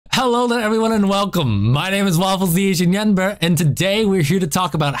Hello there everyone and welcome. My name is Waffles the Asian Yenber, and today we're here to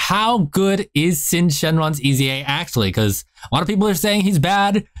talk about how good is Syn Shenron's EZA actually, because a lot of people are saying he's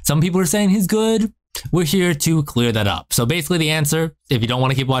bad, some people are saying he's good. We're here to clear that up. So basically the answer, if you don't want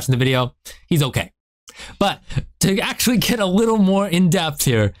to keep watching the video, he's okay. But to actually get a little more in depth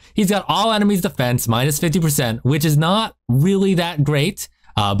here, he's got all enemies defense minus 50%, which is not really that great,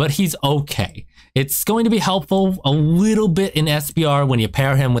 but he's okay. It's going to be helpful a little bit in SBR when you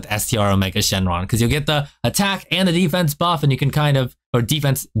pair him with STR Omega Shenron, because you'll get the attack and the defense buff, and you can kind of, or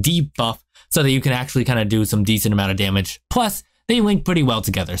defense debuff, so that you can actually kind of do some decent amount of damage. Plus, they link pretty well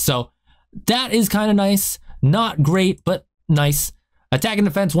together. So that is kind of nice. Not great, but nice. Attack and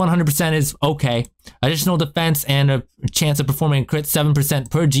defense 100% is okay. Additional defense and a chance of performing a crit 7%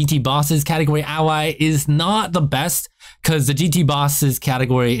 per GT bosses category ally is not the best, because the GT bosses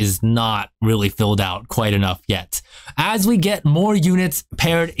category is not really filled out quite enough yet. As we get more units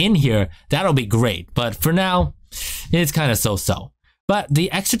paired in here, that'll be great, but for now, it's kind of so-so. But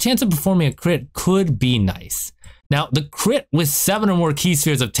the extra chance of performing a crit could be nice. Now, the crit with 7 or more key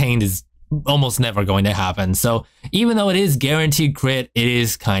spheres obtained is almost never going to happen. So even though it is guaranteed crit, it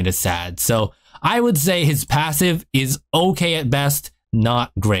is kind of sad. So I would say his passive is okay at best,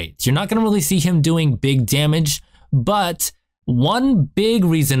 not great. You're not going to really see him doing big damage, but one big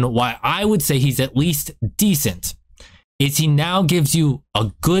reason why I would say he's at least decent is he now gives you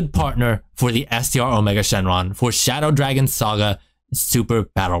a good partner for the STR Omega Shenron for Shadow Dragons Saga Super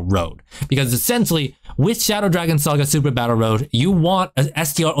Battle Road. Because essentially, with Shadow Dragon Saga Super Battle Road, you want a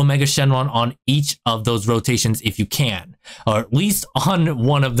STR Omega Shenron on each of those rotations if you can, or at least on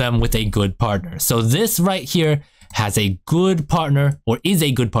one of them with a good partner. So this right here has a good partner, or is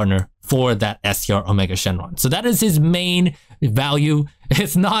a good partner for that STR Omega Shenron. So that is his main value.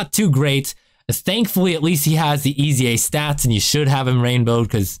 It's not too great. Thankfully, at least he has the EZA stats, and you should have him rainbowed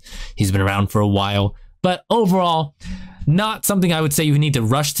because he's been around for a while. But overall, not something I would say you need to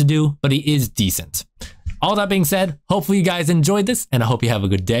rush to do, but he is decent. All that being said, hopefully you guys enjoyed this, and I hope you have a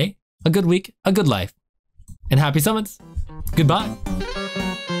good day, a good week, a good life, and happy summons. Goodbye.